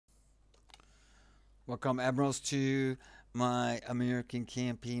Welcome, Admirals, to my American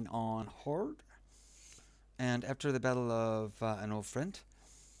campaign on Horde. And after the Battle of an old friend,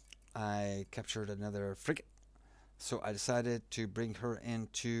 I captured another frigate. So I decided to bring her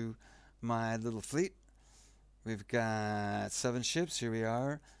into my little fleet. We've got 7 ships. Here we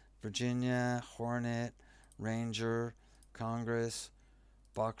are: Virginia, Hornet, Ranger, Congress,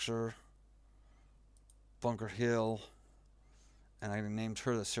 Boxer, Bunker Hill, and I named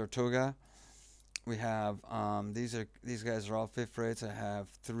her the Saratoga. We have these guys are all 5th rates. I have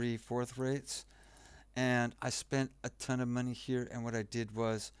 3 4th rates, and I spent a ton of money here. And what I did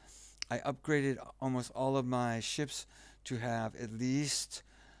was I upgraded almost all of my ships to have at least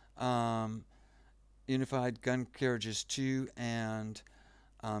unified gun carriages 2 and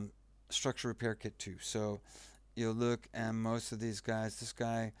structure repair kit 2. So you'll look, and most of these guys, this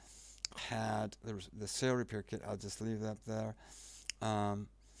guy had the sail repair kit. I'll just leave that there.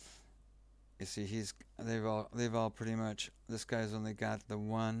 You see, they've all pretty much. This guy's only got the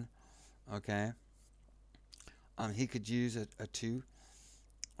 1. Okay. He could use a 2.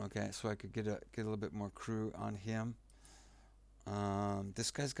 Okay, so I could get a little bit more crew on him. This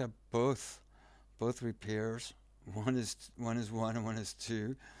guy's got both repairs. One is 1 and one is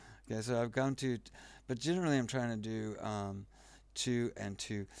 2. Okay, so I've gone to, but generally I'm trying to do 2 and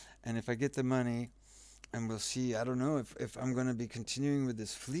 2. And if I get the money, and we'll see. I don't know if I'm going to be continuing with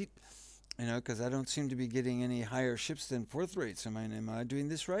this fleet. Because I don't seem to be getting any higher ships than 4th rates. Am I doing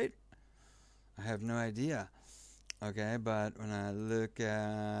this right? I have no idea. Okay, but when I look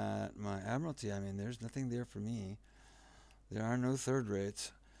at my Admiralty, I mean, there's nothing there for me. There are no 3rd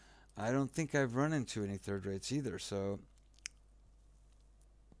rates. I don't think I've run into any 3rd rates either. So,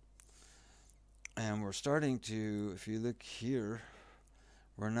 and we're starting to, if you look here,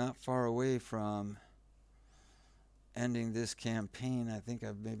 we're not far away from ending this campaign. I think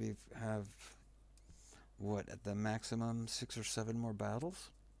I've maybe have at the maximum 6 or 7 more battles.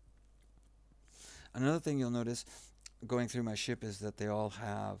 Another thing you'll notice going through my ship is that they all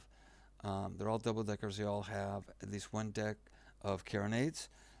have they're all double deckers. They all have at least 1 deck of carronades.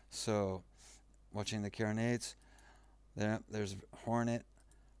 So watching the carronades, there's Hornet,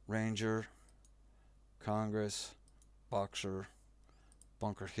 Ranger, Congress, Boxer,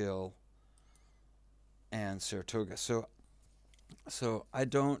 Bunker Hill, and Saratoga. So I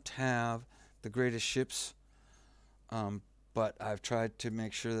don't have the greatest ships, but I've tried to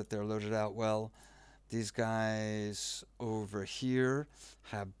make sure that they're loaded out well. These guys over here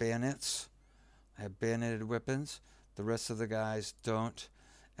have bayonets, have bayoneted weapons. The rest of the guys don't,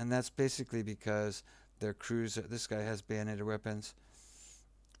 and that's basically because their crews. This guy has bayoneted weapons.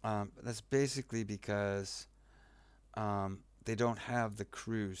 That's basically because they don't have the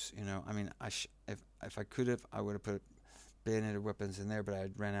crews. I mean, if I could have, I would have put bayoneted weapons in there, but I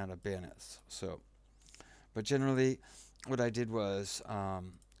ran out of bayonets. So, but generally, what I did was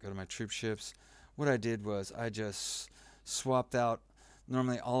go to my troop ships. What I did was I just swapped out.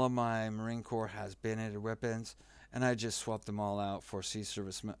 Normally, all of my Marine Corps has bayoneted weapons, and I just swapped them all out for sea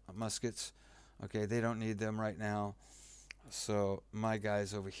service muskets. Okay, they don't need them right now, so my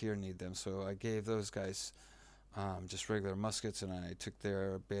guys over here need them. So I gave those guys just regular muskets, and I took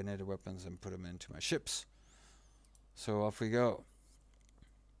their bayoneted weapons and put them into my ships. So off we go.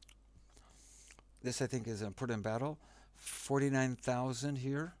 This, I think, is an important battle. 49,000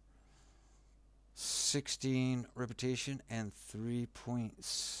 here, 16 reputation, and 3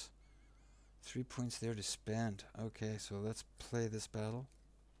 points. 3 points there to spend. Okay, so let's play this battle.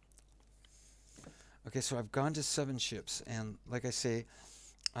 Okay, so I've gone to 7 ships, and like I say,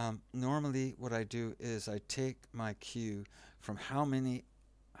 normally what I do is I take my queue from how many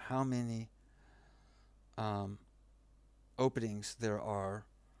openings there are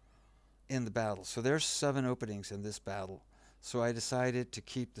in the battle. So there's 7 openings in this battle. So I decided to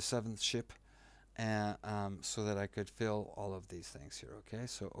keep the 7th ship, and so that I could fill all of these things here. Okay,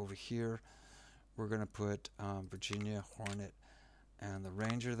 so over here we're going to put Virginia, Hornet, and the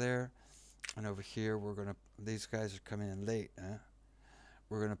Ranger there. And over here we're going to, these guys are coming in late.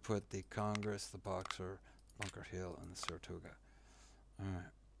 We're going to put the Congress, the Boxer, Bunker Hill, and the Saratoga. All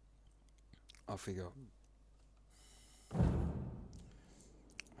right, off we go.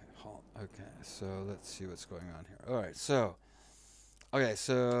 Okay, so let's see what's going on here. All right, so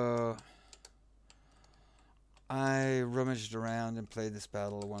I rummaged around and played this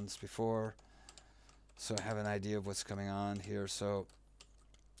battle once before, so I have an idea of what's coming on here. So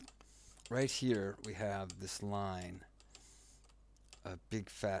right here we have this line of big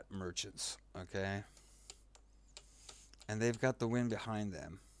fat merchants, okay? And they've got the wind behind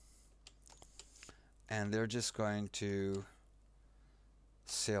them. And they're just going to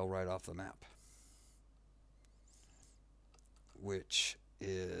sail right off the map. which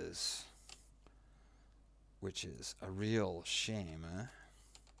is a real shame, eh?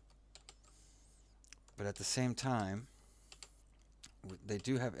 But at the same time, they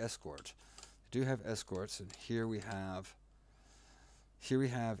do have escorts. They do have escorts, and here we have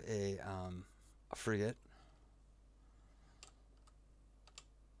a frigate,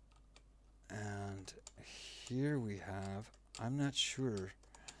 and here we have, I'm not sure,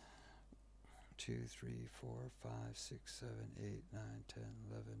 2, 3, 4, 5, 6, 7, 8, 9, 10,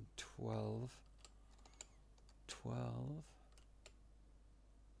 11, 12.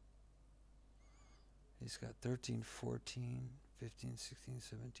 He's got 13, 14, 15, 16,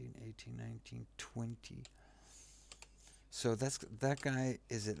 17, 18, 19, 20. So that guy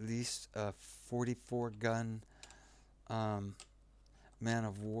is at least a 44 gun man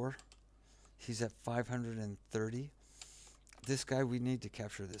of war. He's at 530. This guy, we need to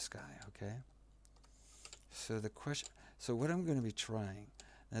capture this guy, okay? So the question, so what I'm going to be trying,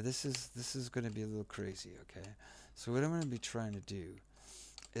 now this is going to be a little crazy, okay? So what I'm going to be trying to do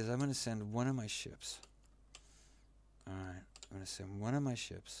is I'm going to send one of my ships. All right, I'm going to send one of my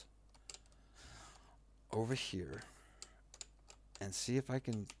ships over here and see if I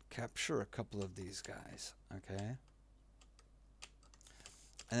can capture a couple of these guys, okay?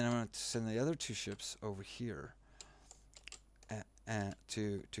 And then I'm going to send the other 2 ships over here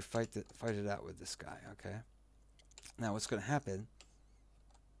to fight it out with this guy, okay? Now what's going to happen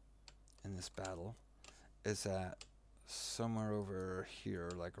in this battle is that somewhere over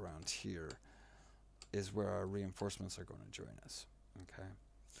here, like around here, is where our reinforcements are going to join us, okay?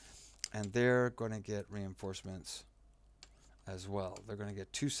 And they're going to get reinforcements as well. They're going to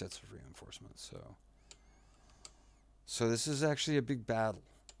get 2 sets of reinforcements. So this is actually a big battle,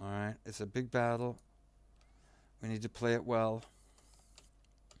 all right? It's a big battle. We need to play it well.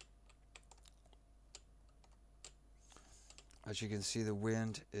 As you can see, the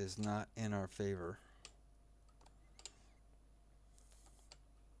wind is not in our favor.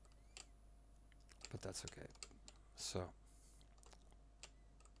 But that's okay. So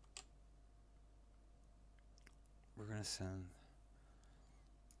we're going to send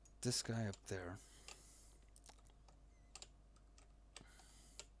this guy up there.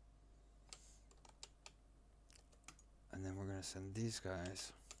 And then we're going to send these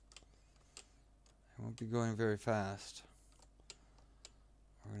guys. It won't be going very fast.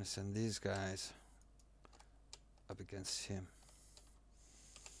 We're going to send these guys up against him.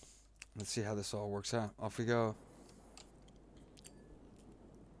 Let's see how this all works out. Off we go.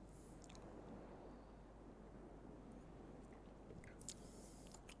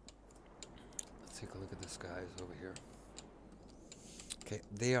 Let's take a look at this guys over here. Okay,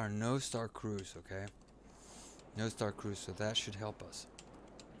 they are no star crews, okay? No star crews, so that should help us.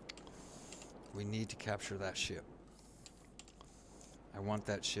 We need to capture that ship. I want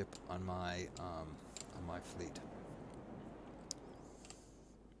that ship on my fleet.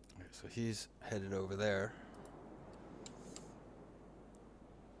 Okay, so he's headed over there.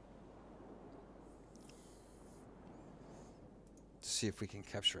 To see if we can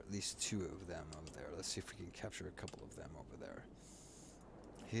capture at least 2 of them over there. Let's see if we can capture a couple of them over there.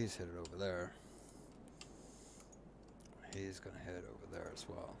 He's headed over there. He's going to head over there as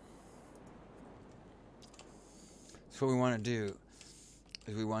well. So what we want to do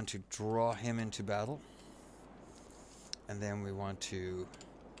is we want to draw him into battle, and then we want to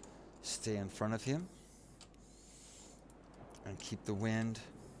stay in front of him and keep the wind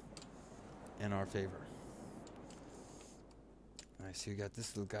in our favor. All right, so you got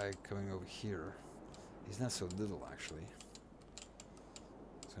this little guy coming over here. He's not so little, actually.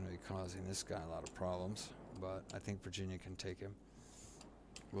 It's going to be causing this guy a lot of problems, but I think Virginia can take him.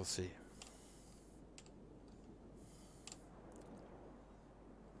 We'll see.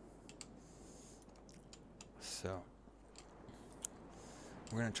 So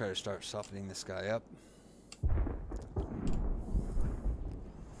we're going to try to start softening this guy up.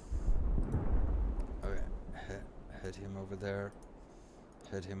 Okay, head him over there.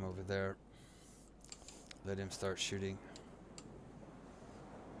 Head him over there. Let him start shooting.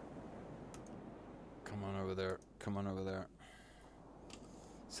 Come on over there. Come on over there.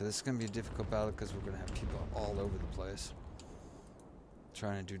 So this is going to be a difficult battle because we're going to have people all over the place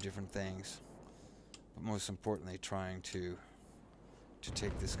trying to do different things. But most importantly, trying to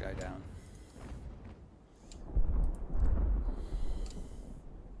take this guy down.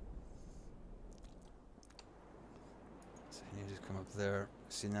 So you need to come up there.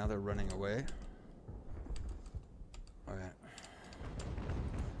 See, now they're running away. Okay.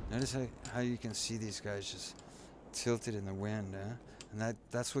 Notice how you can see these guys just tilted in the wind, eh? And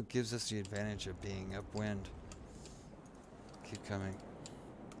that's what gives us the advantage of being upwind. Keep coming.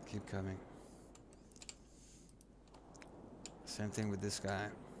 Keep coming. Same thing with this guy.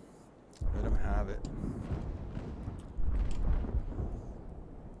 Let him have it.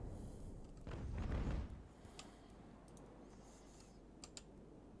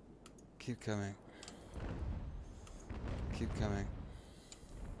 Keep coming. Keep coming.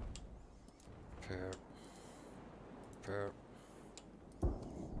 Pair. Pair.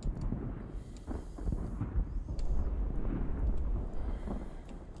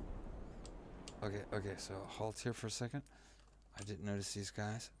 Okay, so halt here for a second. I didn't notice these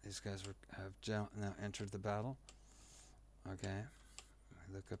guys. These guys have now entered the battle. Okay.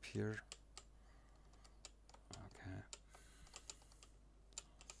 Look up here. Okay.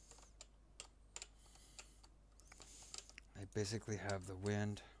 They basically have the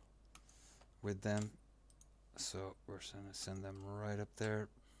wind with them. So we're going to send them right up there.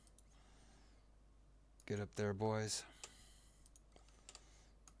 Get up there, boys.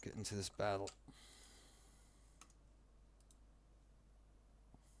 Get into this battle.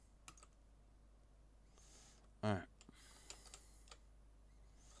 Alright.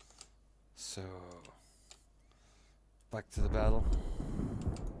 So, back to the battle.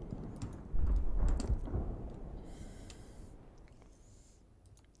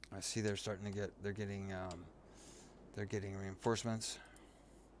 I see they're starting to get, they're getting reinforcements.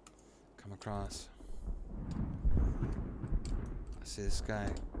 Come across. I see this guy.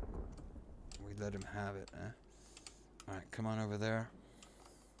 We let him have it, eh? Alright, come on over there.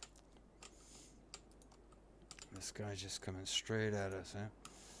 This guy's just coming straight at us, eh?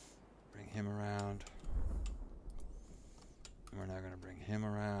 Bring him around. And we're now going to bring him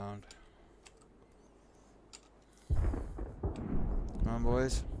around. Come on,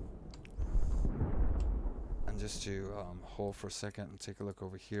 boys. And just to hold for a second and take a look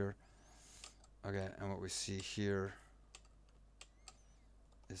over here. Okay, and what we see here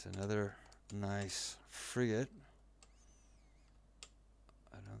is another nice frigate.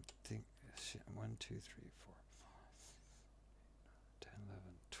 I don't think... 1, 2, 3, 4, 5, 10, 11,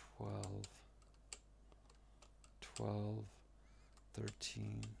 12,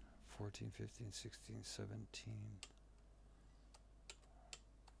 13, 14, 15, 16, 17,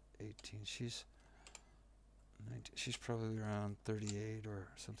 18. She's 19. She's probably around 38 or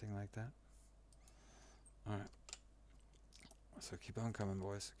something like that. Alright. So keep on coming,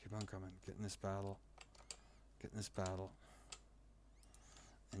 boys. Keep on coming. Get in this battle. Get in this battle.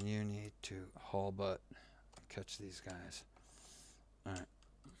 And you need to haul butt and catch these guys. Alright.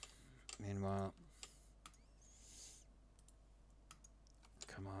 Meanwhile,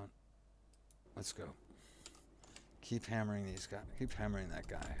 come on. Let's go. Keep hammering these guys. Keep hammering that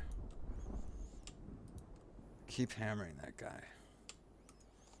guy. Keep hammering that guy.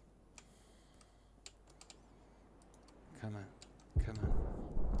 Come on. Come on.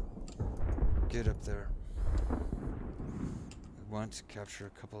 Get up there. We want to capture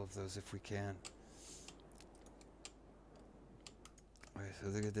a couple of those if we can. Okay, so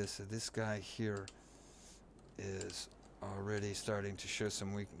look at this. So this guy here is already starting to show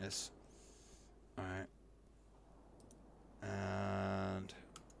some weakness. Alright. And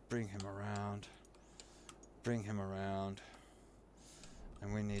bring him around. Bring him around.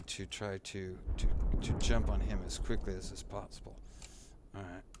 And we need to try to jump on him as quickly as is possible.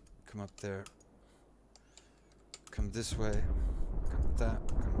 Alright. Come up there. Come this way. Come that.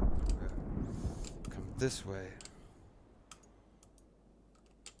 Come this way.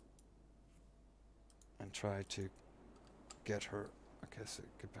 And try to get her. Okay, so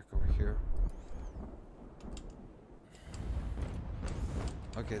get back over here.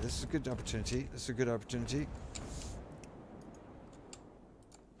 Okay, this is a good opportunity. This is a good opportunity.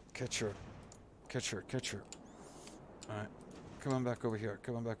 Catch her. Catch her. Catch her. Alright. Come on back over here.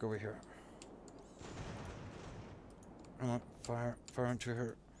 Come on back over here. Come on. Fire. Fire into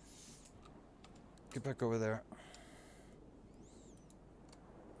her. Get back over there.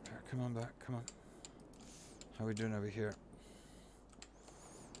 Come on back. Come on. How are we doing over here?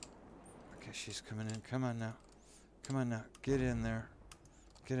 Okay, she's coming in. Come on now. Come on now. Get in there.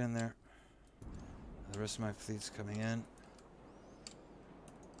 Get in there. The rest of my fleet's coming in.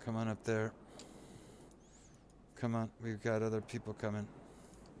 Come on up there. Come on. We've got other people coming.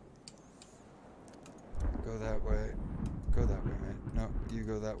 Go that way. Go that way, mate. No, you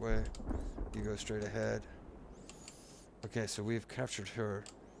go that way. You go straight ahead. Okay, so we've captured her.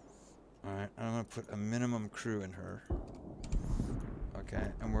 Alright, I'm going to put a minimum crew in her. Okay,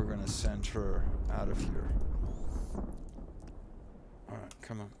 and we're going to send her out of here. Alright,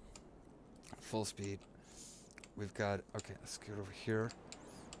 come on. Full speed. We've got... Okay, let's get over here.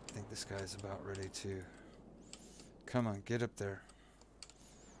 I think this guy's about ready to Come on, get up there.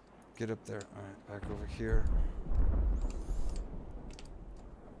 Get up there. Alright, back over here.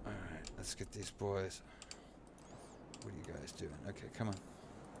 Alright, let's get these boys. What are you guys doing? Okay, come on.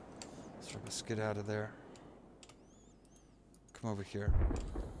 Let's get out of there. Come over here.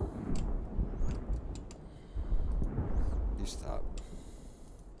 You stop.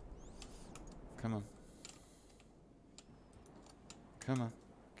 Come on. Come on.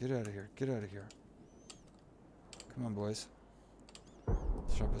 Get out of here. Get out of here. Come on, boys.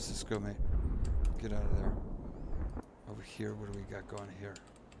 Sharpest, let's go, mate. Get out of there. Over here, what do we got going here?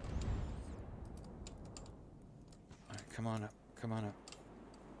 Alright, come on up. Come on up.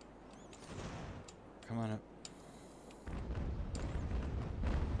 Come on up.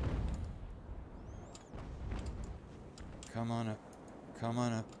 Come on up. Come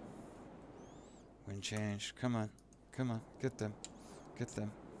on up. Wind change. Come on. Come on. Get them. Get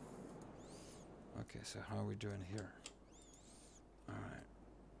them. Okay, so how are we doing here? Alright.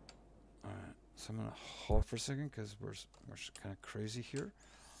 Alright. So I'm going to halt for a second because we're kind of crazy here.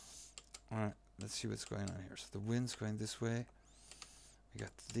 Alright. Let's see what's going on here. So the wind's going this way. We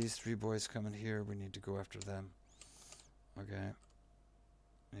got these three boys coming here. We need to go after them. Okay.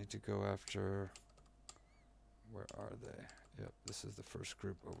 We need to go after... Where are they? Yep, this is the first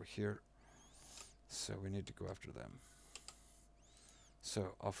group over here. So we need to go after them.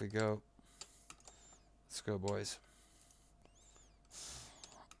 So off we go. Let's go, boys.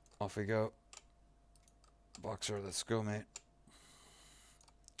 Off we go. Boxer, let's go, mate.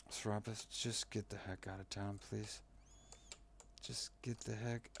 Serapis, just get the heck out of town, please. Just get the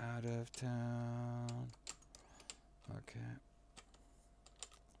heck out of town. Okay.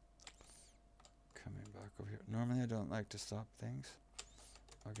 Coming back over here. Normally I don't like to stop things.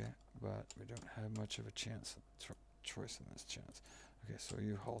 Okay, but we don't have much of a choice in this chance. Okay, so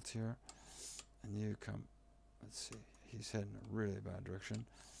you halt here. And you come. Let's see. He's heading a really bad direction.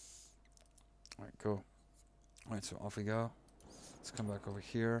 Alright, go. Alright, so off we go. Let's come back over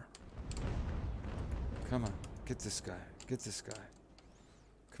here. Come on. Get this guy. Get this guy.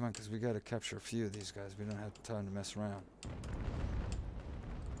 Come on, because we got to capture a few of these guys. We don't have time to mess around.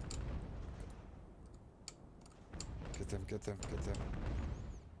 Get them, get them, get them.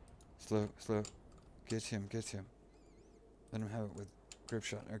 Slow, slow. Get him, get him. Let him have it with grip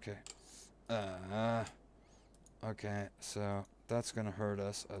shot. Okay. Okay, so that's going to hurt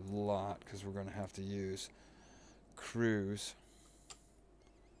us a lot because we're going to have to use cruise.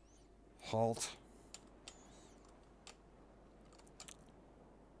 Halt.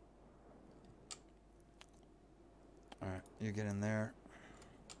 Alright, you get in there.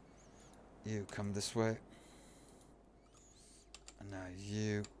 You come this way. And now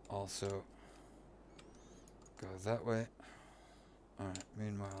you also go that way. Alright,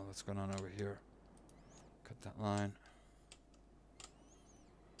 meanwhile, what's going on over here? Cut that line.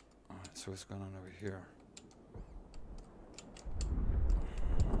 Alright, so what's going on over here?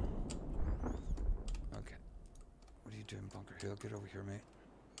 Okay. What are you doing, Bunker Hill? Get over here, mate.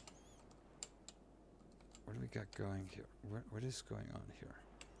 What do we got going here? What is going on here?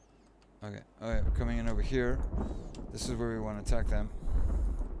 Okay, alright, we're coming in over here. This is where we want to attack them.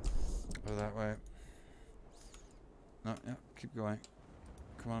 Go that way. No, yeah, keep going.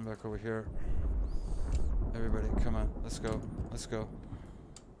 Come on back over here. Everybody, come on, let's go, let's go.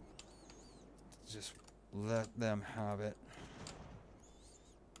 Just let them have it.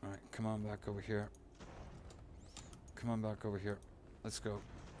 Alright, come on back over here. Come on back over here. Let's go.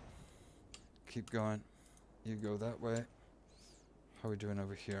 Keep going. You go that way. How are we doing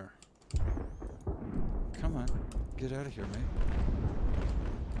over here? Come on. Get out of here, mate.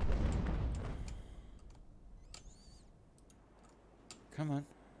 Come on.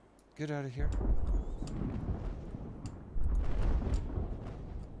 Get out of here.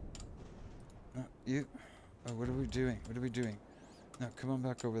 No, you. Oh, what are we doing? What are we doing? No, come on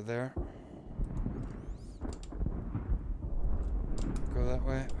back over there. Go that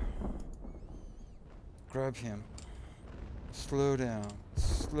way. Grab him. Slow down.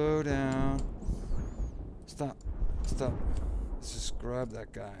 Slow down. Stop. Stop. Let's just grab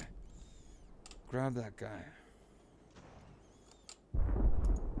that guy. Grab that guy.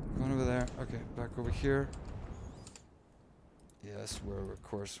 Going over there. Okay, back over here. Yes, of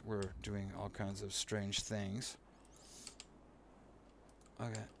course, we're doing all kinds of strange things.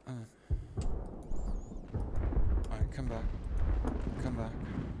 Okay. Alright, come back. Come back.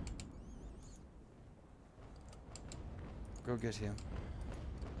 Go get him.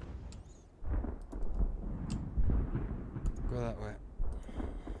 Go that way.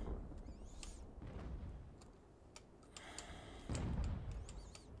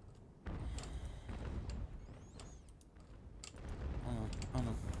 Oh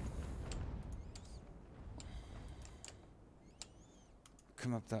no.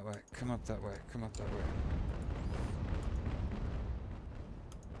 Come up that way. Come up that way. Come up that way.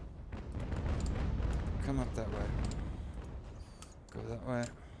 Come up that way. Go that way.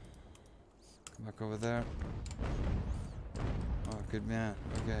 Come back over there. Oh, good man.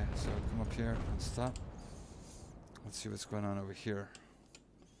 Okay, so come up here and stop. Let's see what's going on over here.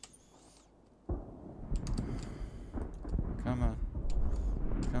 Come on.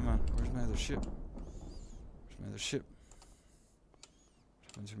 Come on. Where's my other ship? Where's my other ship?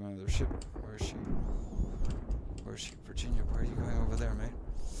 Where's my other ship? Where is she? Where is she? Virginia, where are you going over there, mate?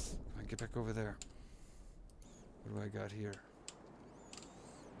 Come on, get back over there. What do I got here?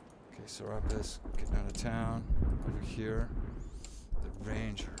 Okay, Serapis, getting out of town. Over here. The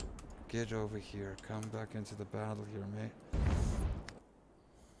Ranger. Get over here. Come back into the battle here, mate.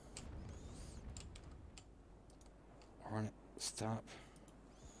 Hornet, stop.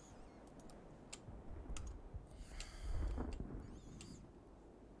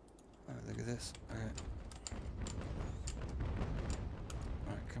 Oh, look at this. Okay.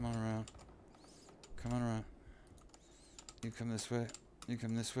 Alright, come on around. Come on around. You come this way. You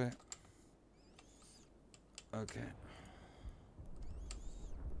come this way. Okay.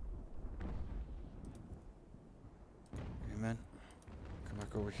 Amen. Come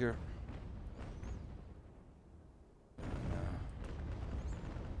back over here. Oh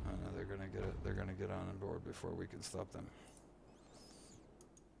no, they're gonna get it. They're gonna get on board before we can stop them.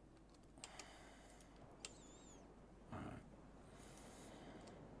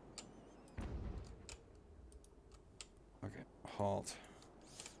 Okay, halt.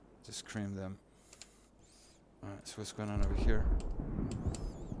 Just cream them. Alright, so what's going on over here?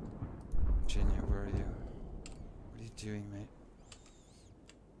 Virginia, where are you? What are you doing, mate?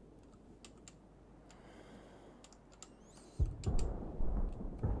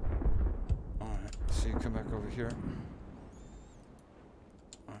 Alright, so you come back over here.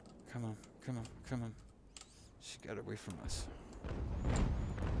 Alright, come on, come on, come on. She got away from us.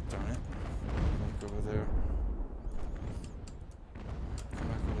 Darn it. Back over there. Come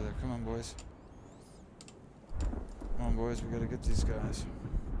back over there. Come on, boys. Come on, boys. We gotta get these guys.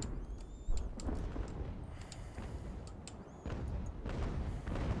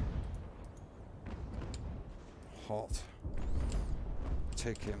 Halt.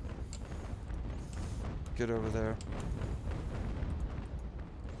 Take him. Get over there.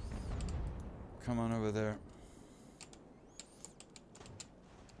 Come on over there.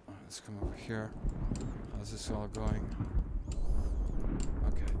 Let's come over here. How's this all going?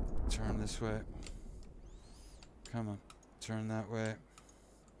 Okay, turn this way. Come on, turn that way.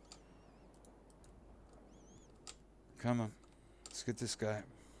 Come on, let's get this guy.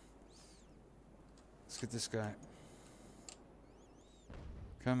 Let's get this guy.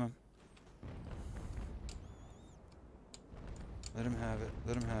 Come on. Let him have it,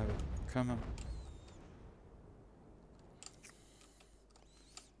 let him have it. Come on.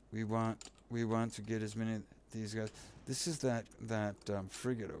 We want to get as many of these guys. This is that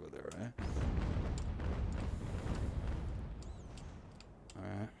frigate over there, right?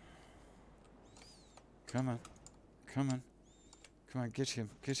 Alright. Come on. Come on. Come on, get him,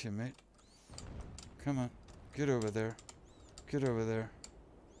 mate. Come on. Get over there. Get over there.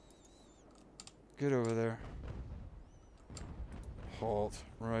 Get over there. Halt.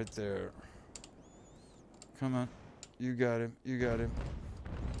 Right there. Come on. You got him. You got him.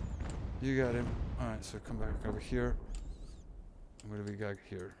 You got him. Alright, so come back over here. What do we got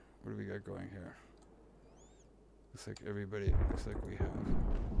here? What do we got going here? Looks like everybody, looks like we have.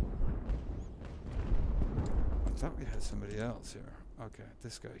 I thought we had somebody else here. Okay,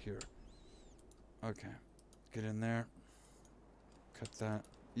 this guy here. Okay, get in there. Cut that.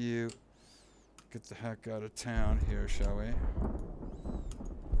 You. Get the heck out of town here, shall we?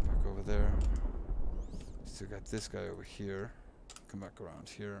 Back over there. Still got this guy over here. Come back around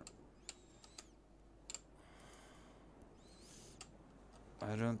here.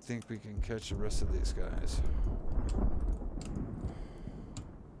 I don't think we can catch the rest of these guys.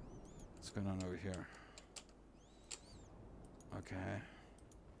 What's going on over here? Okay.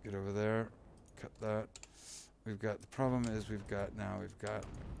 Get over there. Cut that. We've got, the problem is we've got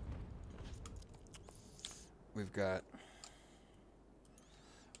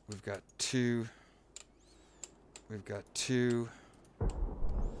two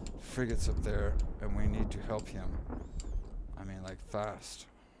frigates up there, and we need to help him. I mean, like, fast.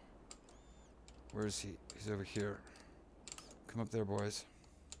 Where is he? He's over here. Come up there, boys.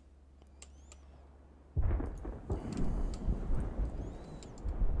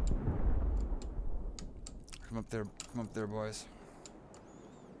 Come up there, boys.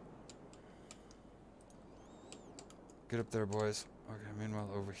 Get up there, boys. Okay, meanwhile,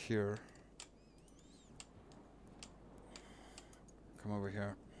 over here. Come over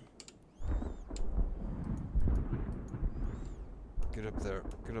here. Get up there.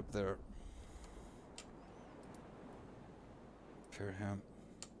 Get up there. Pair him.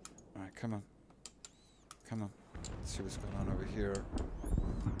 Alright, come on. Come on. Let's see what's going on over here.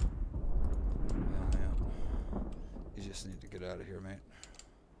 Yeah. You just need to get out of here, mate.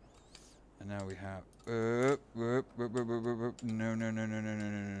 And now we have... No.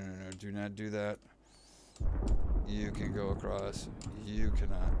 Do not do that. You can go across. You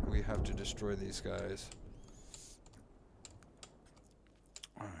cannot. We have to destroy these guys.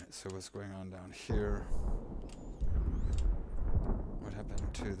 Alright, so what's going on down here? What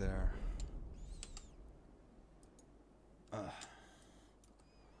happened to there?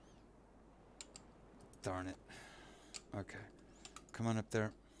 Darn it. Okay. Come on up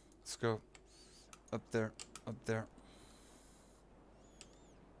there. Let's go. Up there. Up there.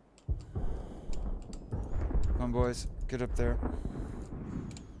 Come on, boys. Get up there.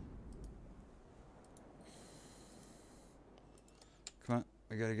 Come on.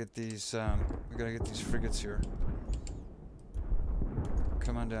 We gotta get these frigates here.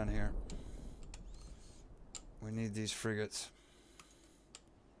 Come on down here. We need these frigates.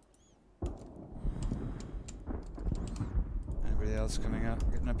 Anybody else coming up?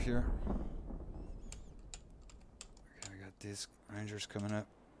 Getting up here? Okay, we got these rangers coming up.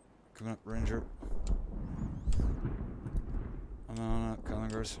 Coming up, ranger. Come on up,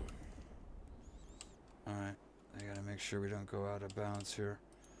 Collingers. Alright. I gotta make sure we don't go out of bounds here.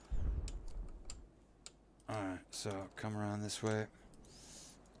 Alright, so come around this way.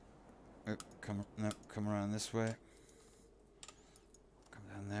 Come around this way. Come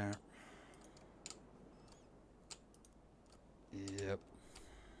down there. Yep.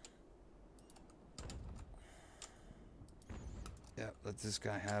 Yep, let this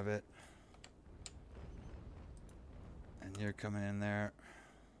guy have it. And you're coming in there.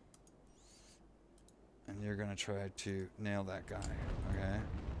 And you're gonna try to nail that guy, okay?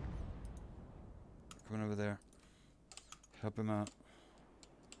 Come on over there. Help him out.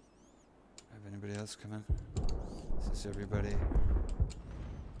 Have anybody else come in? Is this everybody?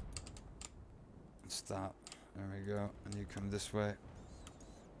 Stop. There we go. And you come this way.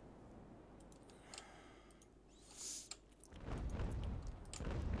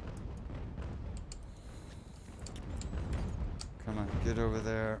 Come on, get over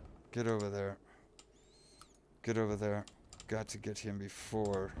there. Get over there. Get over there. Got to get him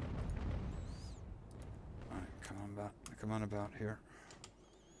before. Alright, come on back. Come on about here.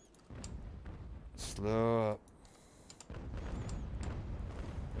 Slow up.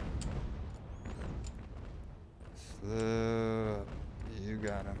 Slow up. You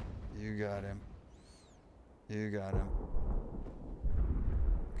got him. You got him. You got him.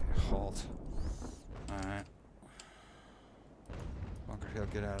 Okay, halt. Alright. Bunker Hill,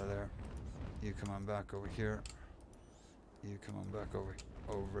 get out of there. You come on back over here. You come on back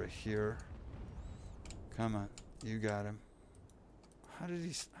over here. Come on. You got him. How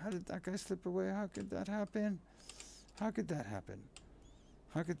did that guy slip away? How could that happen? How could that happen?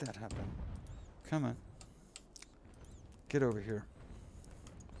 How could that happen? Come on. Get over here.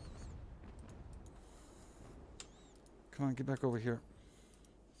 Come on, get back over here.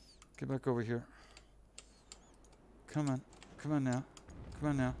 Get back over here. Come on. Come on now. Come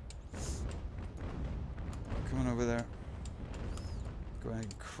on now. Come on over there. Go ahead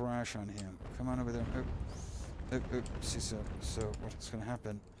and crash on him. Come on over there. See, so what's going to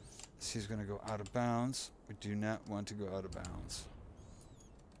happen is he's going to go out of bounds. We do not want to go out of bounds.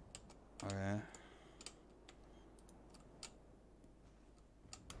 Okay.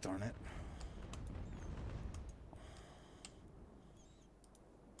 Darn it.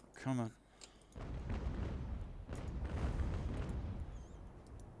 Come on.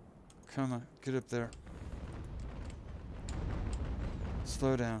 Come on, get up there.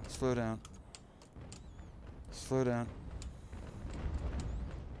 Slow down, slow down. Slow down.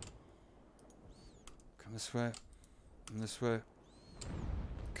 Come this way. Come this way.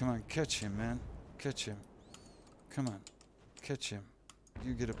 Come on, catch him, man. Catch him. Come on, catch him.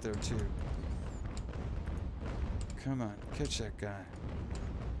 You get up there too. Come on, catch that guy.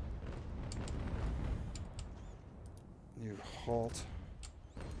 You halt.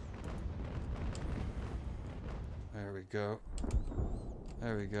 There we go.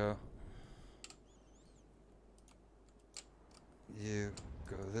 There we go. You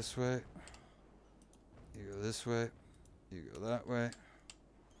go this way. You go this way. You go that way.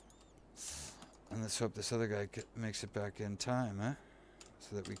 And let's hope this other guy makes it back in time, huh?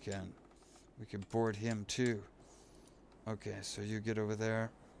 So that we can board him too. Okay, so you get over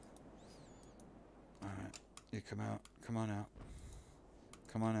there. Alright, you come out. Come on out.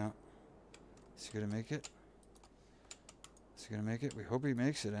 Come on out. Is he gonna make it? Is he gonna make it? We hope he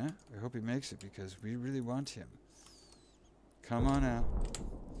makes it, eh? We hope he makes it because we really want him. Come on out.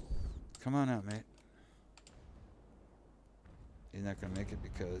 Come on out, mate. He's not gonna make it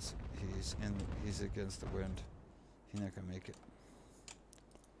because he's against the wind. He's not gonna make it.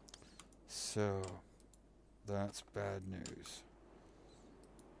 So that's bad news.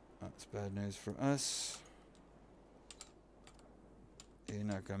 That's bad news for us. He's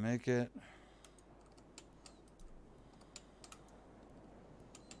not gonna make it.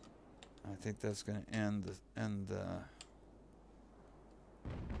 I think that's gonna end the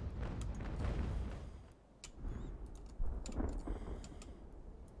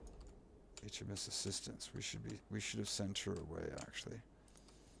HMS assistance. We should have sent her away actually.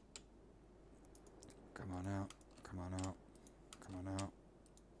 Come on out. Come on out. Come on out.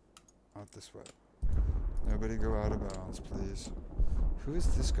 Out this way. Nobody go out of bounds, please. Who is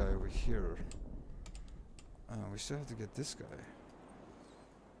this guy over here? We still have to get this guy.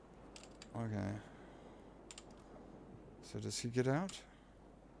 Okay. So does he get out?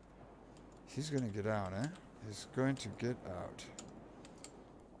 He's gonna get out, eh? He's going to get out.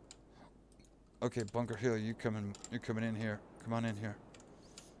 Okay, Bunker Hill, you're coming in here. Come on in here.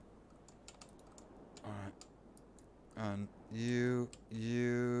 Alright. And you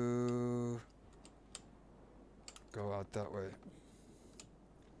go out that way.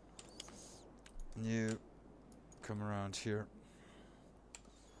 And you come around here.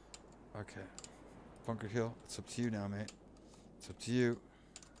 Okay. Bunker Hill, it's up to you now, mate. It's up to you.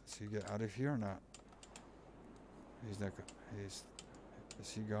 So you get out of here or not? He's not go is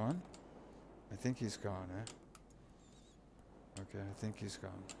he gone? I think he's gone, eh? Okay, I think he's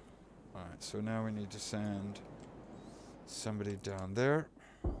gone. Alright, so now we need to send somebody down there.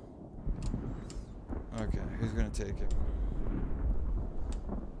 Okay, who's gonna take it?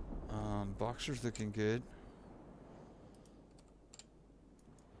 Boxer's looking good.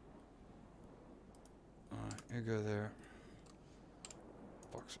 Alright, you go there.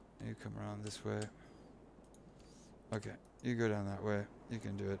 Boxer, you come around this way. Okay, you go down that way. You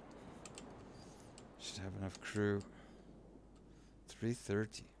can do it. Should have enough crew.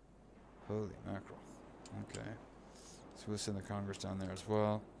 330. Holy mackerel. Okay. So we'll send the Congress down there as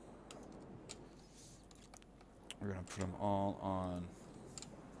well. We're going to put them all on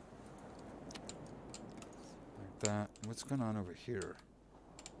like that. What's going on over here?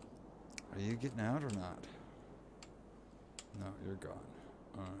 Are you getting out or not? No, you're gone.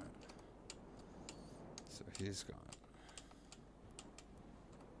 Alright. So he's gone.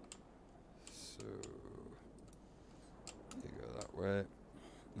 So you go that way.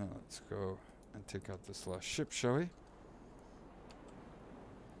 Now let's go and take out this last ship, shall we?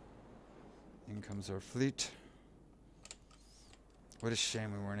 In comes our fleet. What a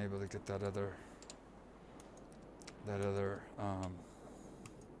shame we weren't able to get that other yeah,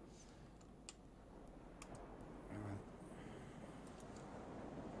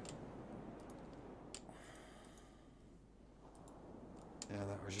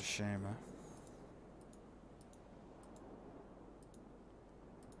 that was a shame, huh?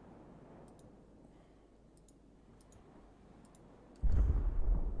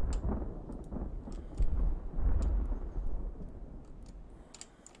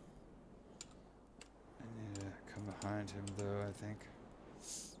 Behind him though, I think.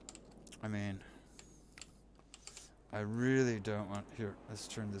 I mean, I really don't want... Here, let's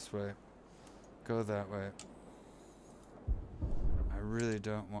turn this way. Go that way. I really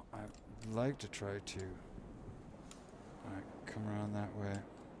don't want... I'd like to try to... Alright, come around that way.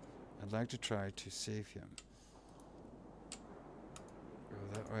 I'd like to try to save him. Go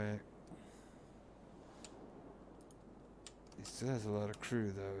that way. He still has a lot of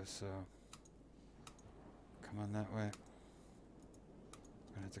crew though, so... Come on that way. I'm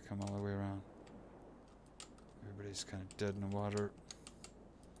gonna have to come all the way around. Everybody's kind of dead in the water.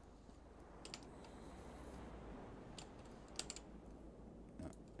 No,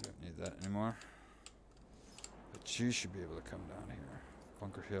 you don't need that anymore. But you should be able to come down here.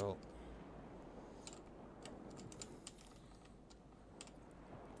 Bunker Hill.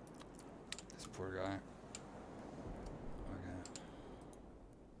 This poor guy.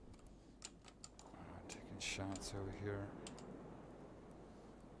 Shots over here.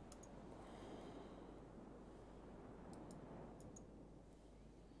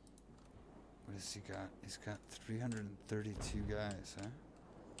 What has he got? He's got 332 guys, huh?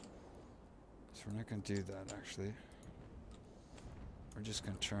 So we're not going to do that, actually. We're just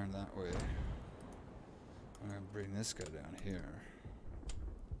going to turn that way. I'm gonna bring this guy down here.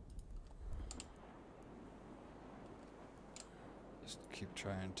 Just keep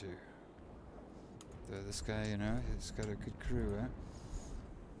trying to. This guy, you know, he's got a good crew, eh?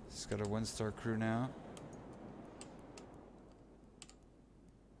 He's got a 1-star crew now.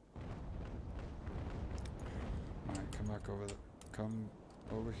 Alright, come back over come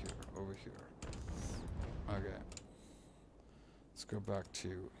over here, over here. Okay. Let's go back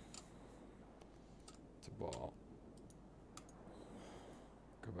to ball.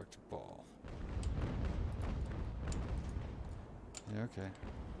 Go back to ball. Yeah, okay.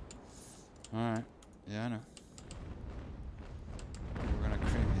 Alright. Yeah, I know. We're gonna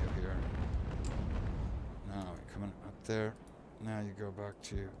cream you here. Now we're coming up there. Now you go back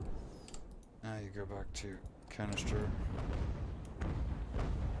to canister.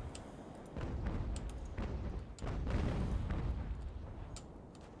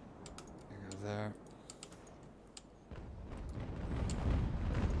 You go there.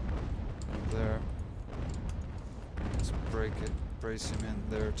 There. Let's break it. Brace him in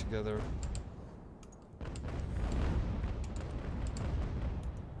there together.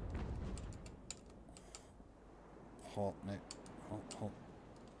 Halt, Nick. Halt, halt,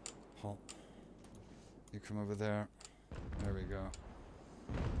 halt. You come over there. There we go.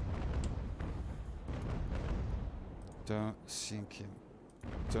 Don't sink him.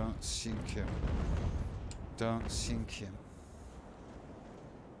 Don't sink him. Don't sink him.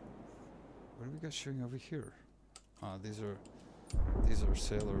 What do we got showing over here? These are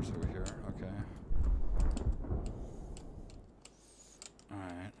sailors over here. Okay. All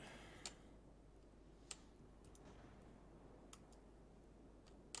right.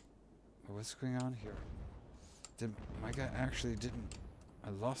 What's going on here? My guy actually didn't... I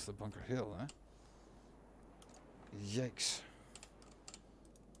lost the Bunker Hill, huh? Yikes.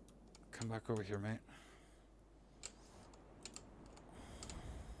 Come back over here, mate.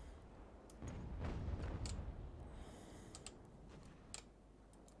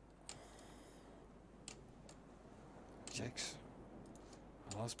 Yikes.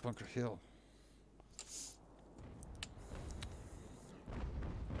 I lost Bunker Hill.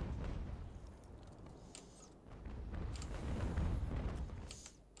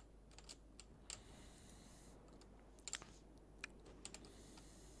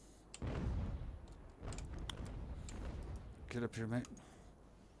 Get up here, mate.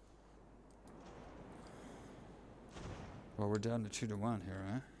 Well, we're down to 2-1 here,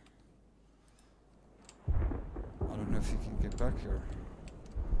 huh? I don't know if you can get back here.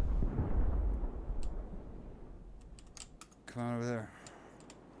 Come on over there.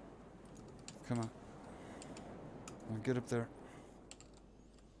 Come on. Come on, get up there.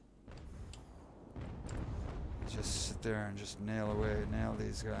 Just sit there and just nail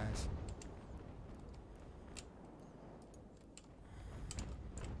these guys.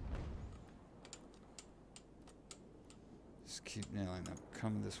 Just keep nailing them.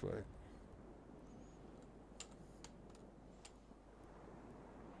 Come this way.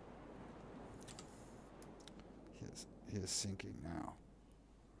 He is sinking now.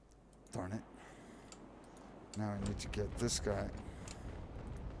 Darn it. Now I need to get this guy.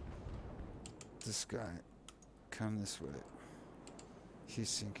 This guy. Come this way. He's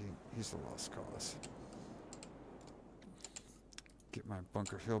sinking. He's a lost cause. Get my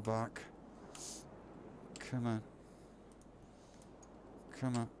Bunker Hill back. Come on.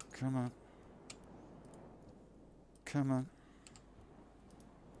 Come on. Come on. Come on.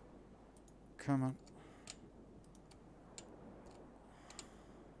 Come on.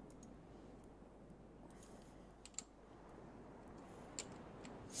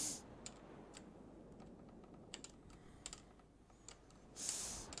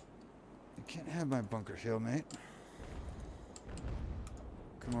 Can't have my Bunker Hill, mate.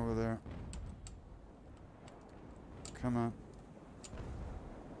 Come over there. Come on.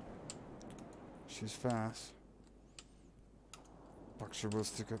 She's fast. Boxer will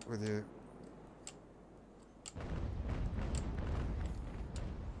stick up with you.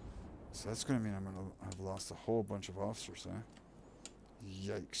 So that's going to mean I'm going to have lost a whole bunch of officers, huh?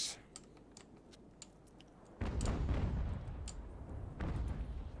 Yikes.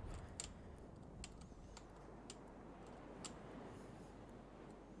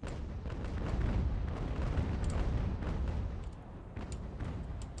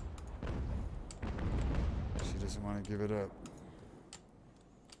 Want to give it up.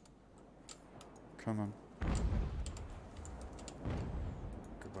 Come on.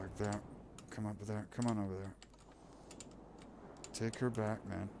 Go back there. Come up there. Come on over there. Take her back,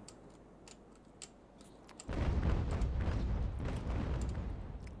 man.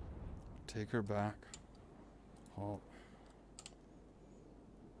 Take her back. Halt.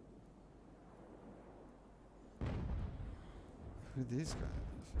 Who are these guys?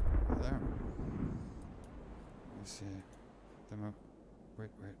 There. Let me see. Them up. Wait.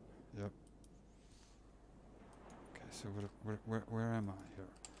 Yep. Okay, so where am I here?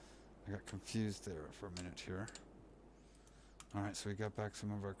 I got confused there for a minute here. Alright, so we got back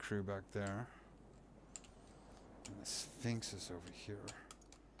some of our crew back there. And the Sphinx is over here.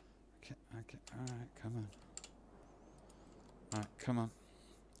 Alright, come on. Alright, come on.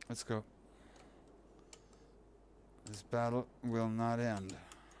 Let's go. This battle will not end.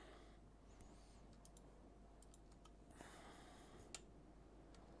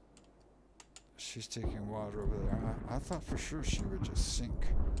 She's taking water over there. I thought for sure she would just sink.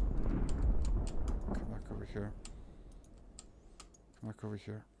 Come back over here. Come back over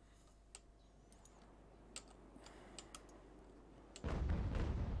here.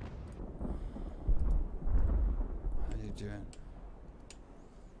 How you doing?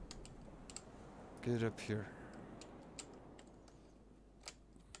 Get up here.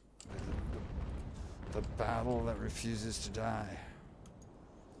 The battle that refuses to die.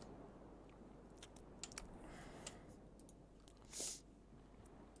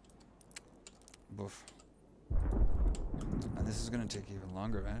 Boof. And this is going to take even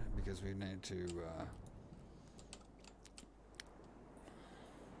longer, eh? Because we need to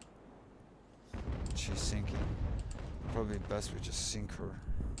she's sinking. Probably best we just sink her.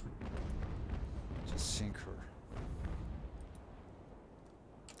 Just sink her.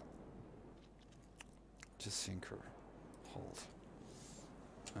 Just sink her. Hold.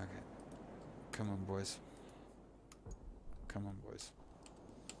 Okay. Come on, boys. Come on, boys.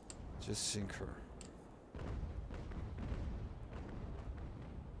 Just sink her.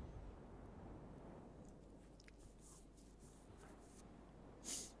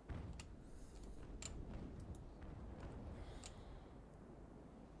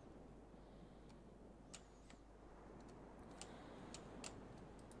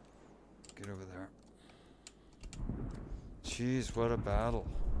 Get over there. Jeez, what a battle.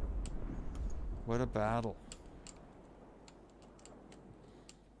 What a battle.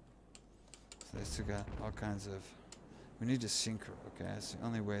 So they still got all kinds of... We need to sink her, okay? That's the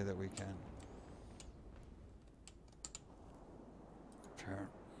only way that we can. Repair.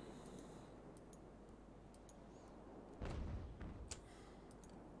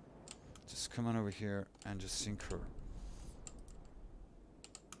 Just come on over here and just sink her.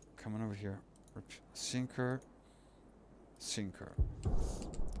 Come on over here. Sink her. Sink her.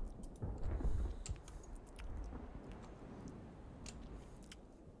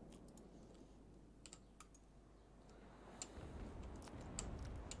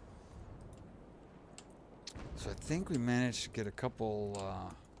 So I think we managed to get a couple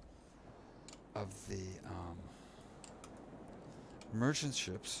of the merchant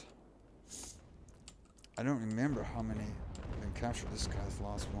ships. I don't remember how many have been captured. This guy's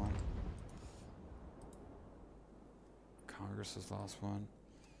lost one. Congress has lost one.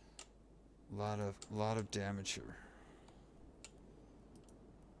 Lot of damage here.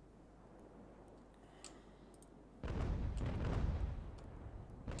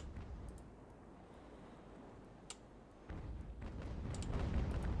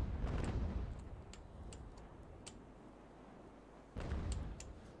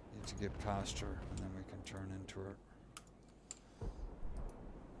 Need to get past her, and then we can turn into her.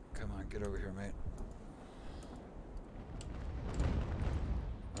 Come on, get over here, mate.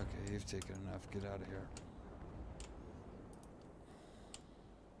 Okay, you've taken enough. Get out of here.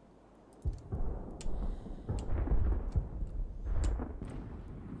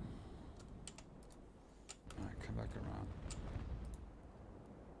 Alright, come back around.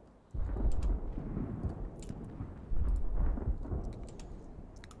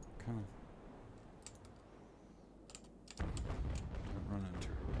 Come on. Don't run into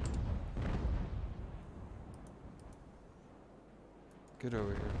her. Get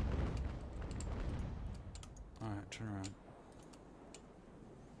over here. Alright, turn around.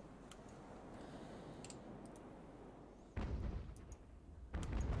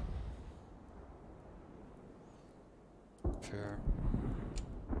 Fair.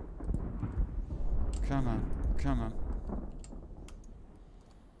 Come on, come on.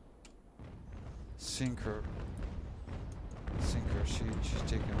 Sink her. Sink her. She's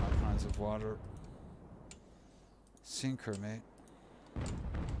taking all kinds of water. Sink her, mate.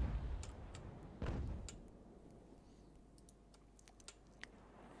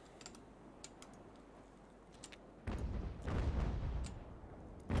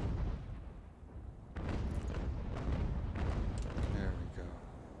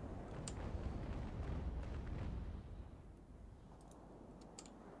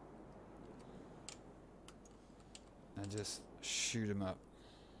 just shoot him up.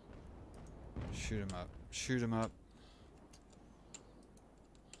 Shoot him up. Shoot him up.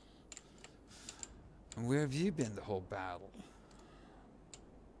 And where have you been the whole battle?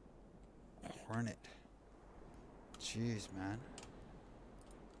 Hornet. Jeez, man.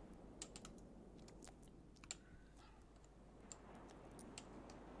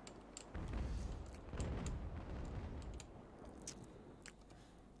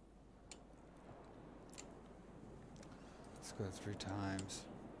 Let's go 3 times.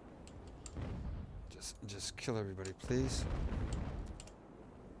 Just kill everybody, please.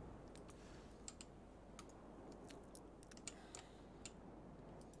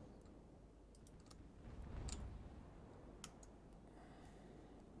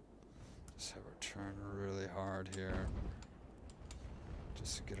 Just have her turn really hard here.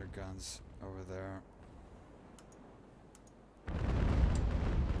 Just to get her guns over there.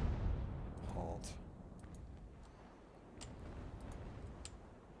 Halt.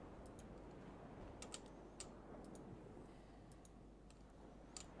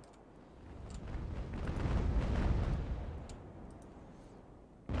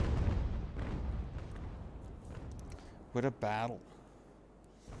 What a battle.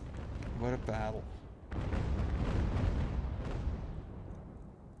 What a battle.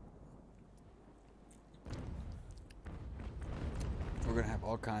 We're going to have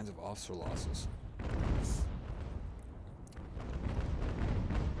all kinds of officer losses.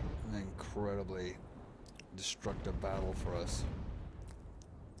 An incredibly destructive battle for us.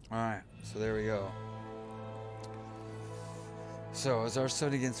 Alright, so there we go. So, as our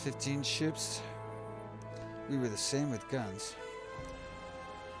 7 against 15 ships, we were the same with guns.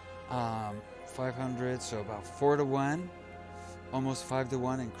 500, so about 4 to 1, almost 5 to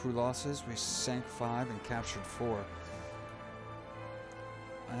 1 in crew losses. We sank 5 and captured 4.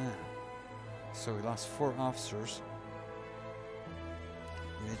 So we lost 4 officers,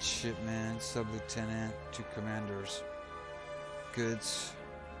 midshipman, sub-lieutenant, 2 commanders, goods.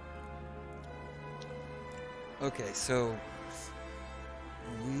 Okay, so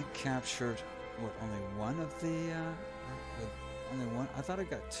we captured what, only one of the only one? I thought I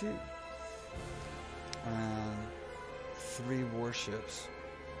got 2. 3 warships.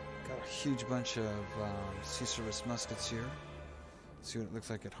 Got a huge bunch of sea service muskets here. Let's see what it looks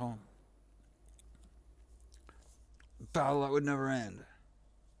like at home. Battle that would never end.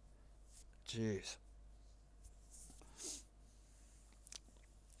 Jeez.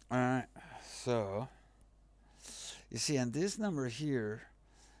 Alright, so you see on this number here,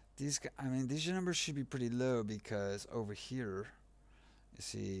 these numbers should be pretty low because over here, you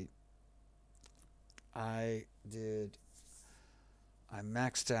see, I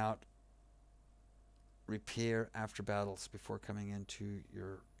maxed out repair after battles before coming into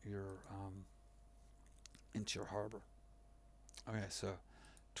your harbor. Okay, so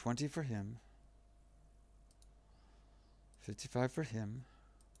 20 for him, 55 for him,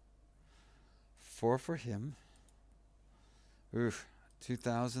 4 for him. Oof,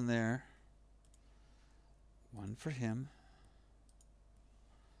 2,000 there. 1 for him.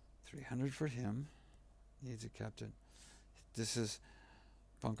 300 for him. Needs a captain. This is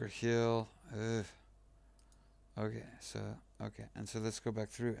Bunker Hill. Ugh. Okay, and so let's go back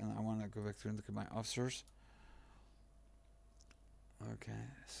through, and I want to go back through and look at my officers. Okay,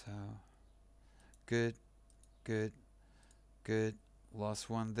 so good. Lost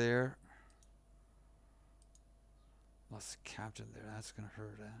 1 there. Lost the captain there. That's gonna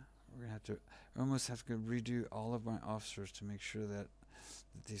hurt. We're gonna have to. I almost have to redo all of my officers to make sure that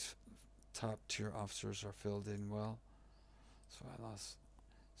these top tier officers are filled in well. So I lost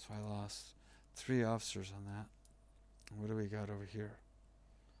 3 officers on that. What do we got over here?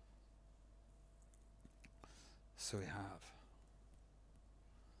 So we have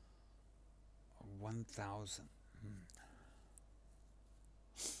 1,000.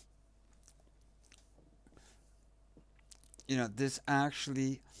 You know, this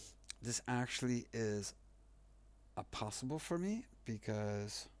actually is possible for me,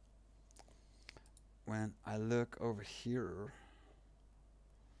 because when I look over here,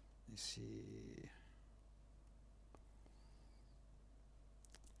 you see,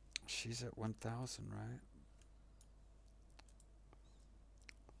 she's at 1,000, right?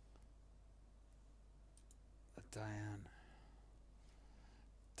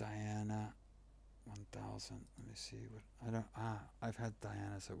 Diana, 1,000. Let me see what I've had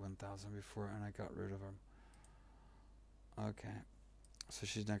Diana's at 1,000 before, and I got rid of them. Okay, so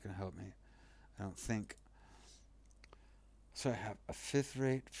she's not going to help me, I don't think. So I have a 5th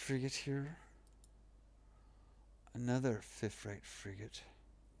rate frigate here, another 5th rate frigate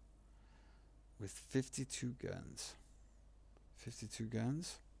with 52 guns. 52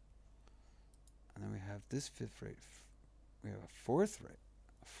 guns. And then we have this 5th rate. We have a 4th rate.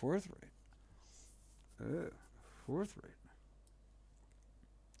 A 4th rate. 4th rate.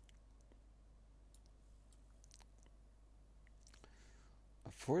 A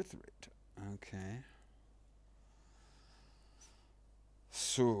 4th rate. Okay.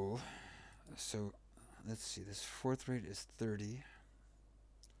 So let's see. This 4th rate is 30.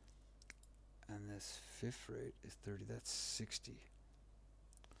 And this 5th rate is 30. That's 60.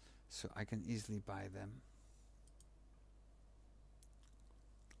 So I can easily buy them.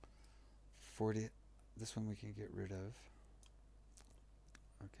 40. This one we can get rid of.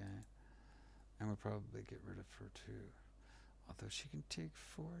 Okay. And we'll probably get rid of her too. Although she can take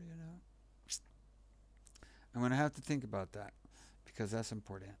 4, you know. I'm going to have to think about that because that's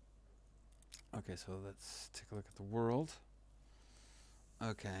important. Okay, so let's take a look at the world.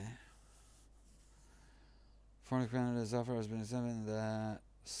 Okay. Foreign Canada's offer has been examined that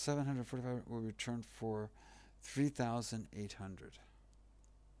 745 will return for 3,800.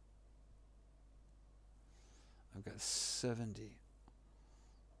 I've got 70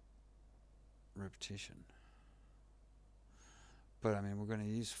 repetition. But I mean, we're going to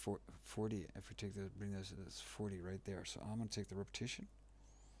use 40 if we take the bring those. That's 40 right there. So I'm going to take the repetition.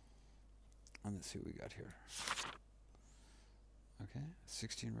 And let's see what we got here. Okay,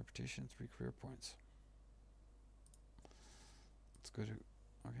 16 repetition, 3 career points. Let's go to.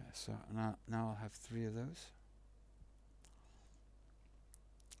 Okay, so now I'll have 3 of those.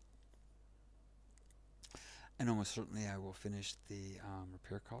 And almost certainly I will finish the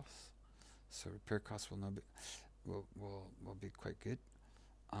repair costs. So repair costs will be quite good.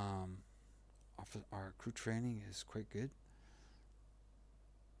 Our crew training is quite good.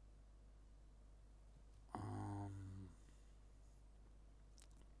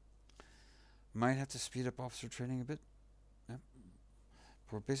 Might have to speed up officer training a bit. Yep.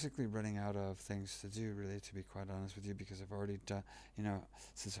 We're basically running out of things to do, really, to be quite honest with you, because I've already done, you know,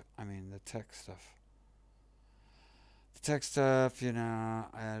 the tech stuff. The tech stuff, you know,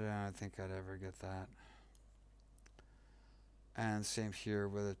 I don't think I'd ever get that. And same here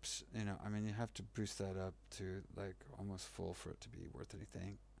with it, you know, I mean, you have to boost that up to like almost full for it to be worth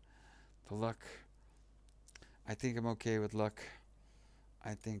anything. The luck, I think I'm okay with luck.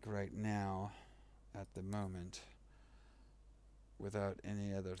 I think right now, at the moment, without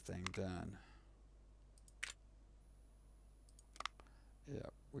any other thing done, yeah,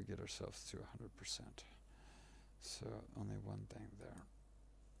 we get ourselves to 100%. So only one thing there.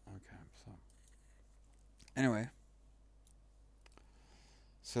 Okay, so anyway,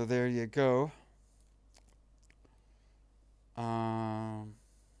 so there you go.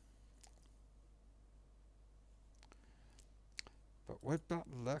 But what about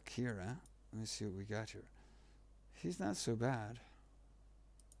luck here, huh? Let me see what we got here. He's not so bad.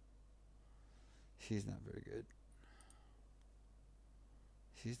 He's not very good.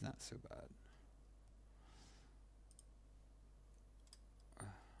 He's not so bad.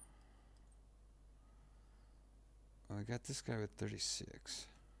 Well, we got this guy with 36,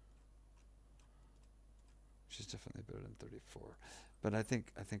 which is definitely better than 34. But I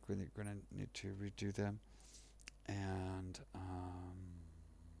think we're going to need to redo them, and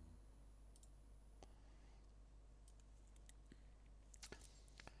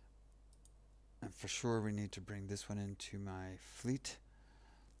for sure we need to bring this one into my fleet.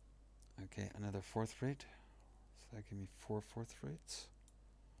 Okay, another 4th rate. So that give me 4 4th rates.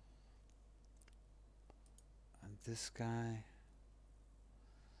 And this guy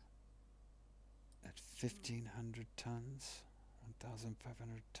at 1,500 tons,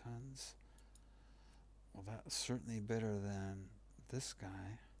 1,500 tons. Well, that's certainly better than this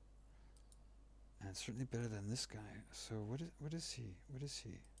guy, and certainly better than this guy. So what is he? What is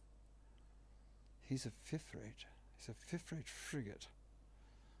he? He's a 5th rate. He's a 5th rate frigate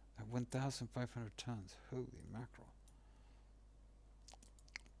at 1,500 tons. Holy mackerel.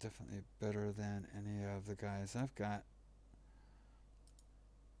 Definitely better than any of the guys I've got.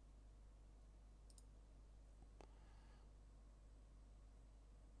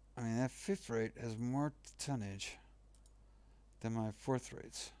 I mean, that 5th rate has more tonnage than my 4th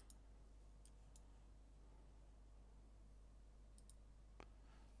rates.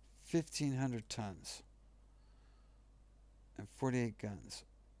 $1,500 tons and 48 guns.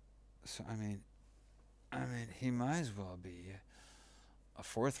 So I mean, he might as well be a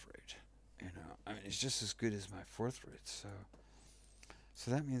 4th rate. You know, I mean, it's just as good as my 4th rate. So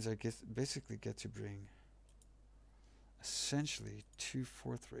that means I basically get to bring essentially 2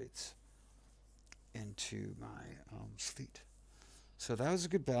 4th rates into my fleet. So that was a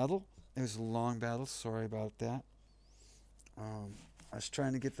good battle. It was a long battle. Sorry about that. I was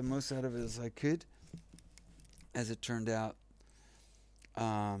trying to get the most out of it as I could. As it turned out,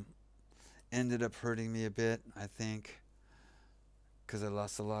 ended up hurting me a bit, I think, because I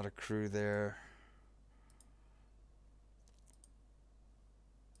lost a lot of crew there.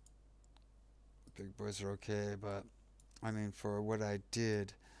 Big boys are okay, but I mean, for what I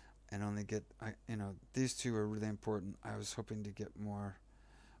did, and only get, these two are really important. I was hoping to get more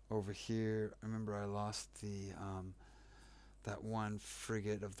over here. I remember I lost the that one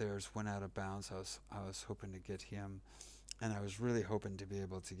frigate of theirs went out of bounds. I was hoping to get him, and I was really hoping to be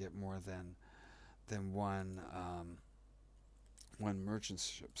able to get more than one merchant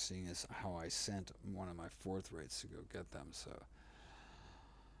ship, seeing as how I sent one of my fourth rates to go get them. So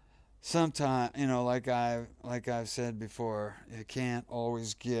sometimes, like I've said before, you can't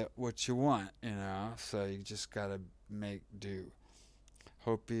always get what you want, so you just gotta make do.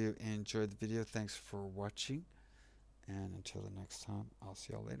 Hope you enjoyed the video. Thanks for watching, and until the next time, I'll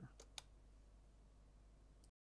see y'all later.